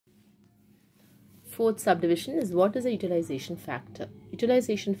Fourth subdivision is what is a utilization factor.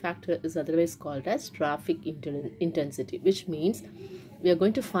 Utilization factor is otherwise called as traffic intensity, which means we are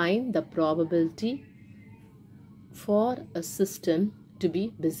going to find the probability for a system to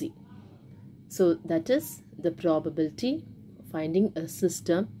be busy. So that is the probability of finding a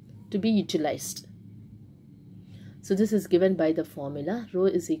system to be utilized. So this is given by the formula rho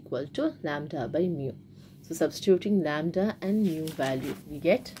is equal to lambda by mu. So substituting lambda and mu value, we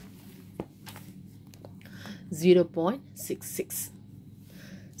get 0.66.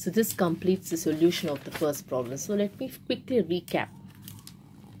 So this completes the solution of the first problem. So let me quickly recap.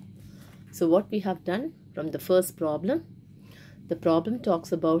 So what we have done from the first problem, the problem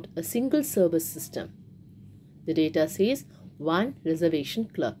talks about a single service system. The data says one reservation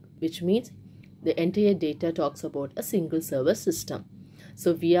clerk, which means the entire data talks about a single service system.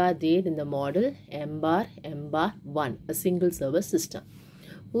 So we are there in the model m bar 1, a single service system,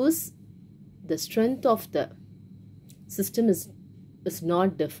 whose the strength of the system is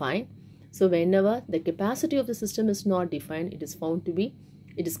not defined. So whenever the capacity of the system is not defined, it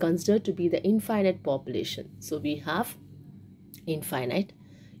is considered to be the infinite population. So we have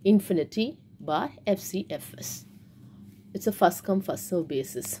infinity bar FCFS. It's a first come first serve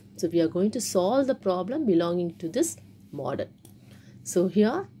basis. So we are going to solve the problem belonging to this model. So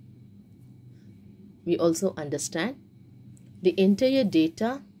here we also understand the entire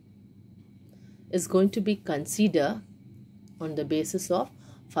data is going to be considered on the basis of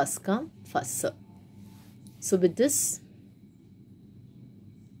first come first serve. So with this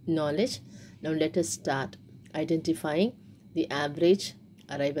knowledge, now let us start identifying the average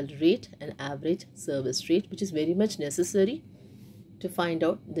arrival rate and average service rate, which is very much necessary to find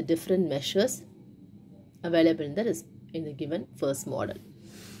out the different measures available in the given first model.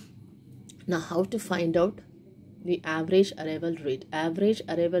 Now how to find out the average arrival rate? Average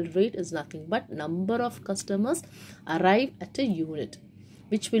arrival rate is nothing but number of customers arrive at a unit,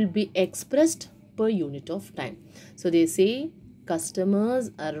 which will be expressed per unit of time. So they say customers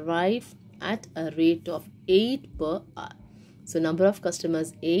arrive at a rate of 8 per hour. So number of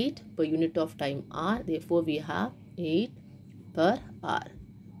customers 8 per unit of time hour. Therefore we have 8 per hour.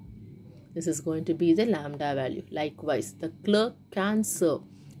 This is going to be the lambda value. Likewise, the clerk can serve,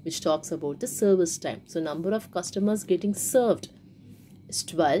 which talks about the service time. So number of customers getting served is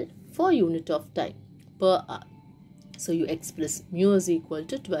 12 for unit of time per hour. So you express mu is equal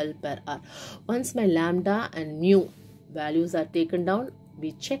to 12 per hour. Once my lambda and mu values are taken down,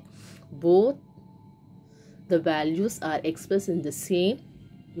 we check both the values are expressed in the same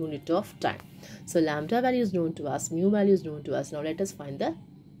unit of time. So lambda value is known to us, mu value is known to us. Now let us find the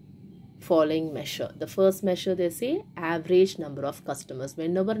following measure. The first measure, they say average number of customers.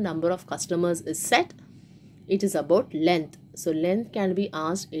 Whenever number of customers is set, it is about length. So length can be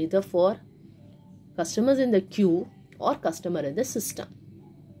asked either for customers in the queue or customer in the system.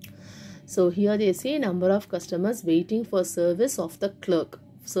 So here they say number of customers waiting for service of the clerk.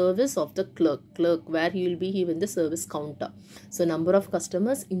 Service of the clerk, where he will be in the service counter. So number of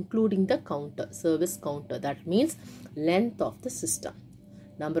customers including the counter, service counter. That means length of the system.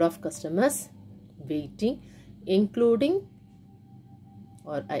 Number of customers waiting including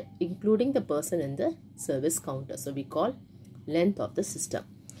the person in the service counter. So we call length of the system.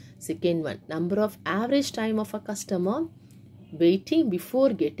 Second one, number of average time of a customer waiting before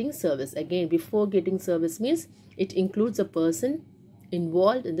getting service. Again, before getting service means it includes a person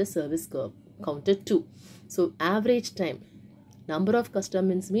involved in the service counter too. So average time, number of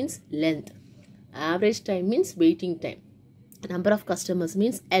customers means length, average time means waiting time, number of customers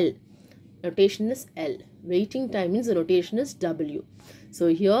means L, notation is L, waiting time means the rotation is W. So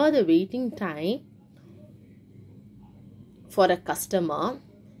here the waiting time for a customer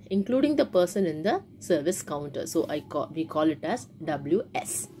including the person in the service counter, so we call it as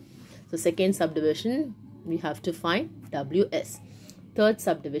WS. So second subdivision we have to find WS. Third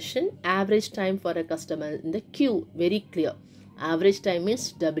subdivision, average time for a customer in the queue. Very clear. Average time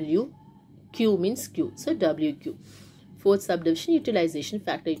means W, Q means Q. So WQ. Fourth subdivision, utilization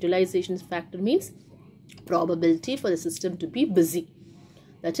factor. Utilization factor means probability for the system to be busy.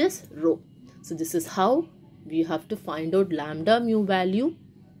 That is rho. So this is how we have to find out lambda mu value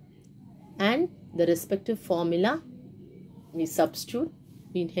and the respective formula we substitute.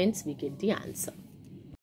 Hence we get the answer.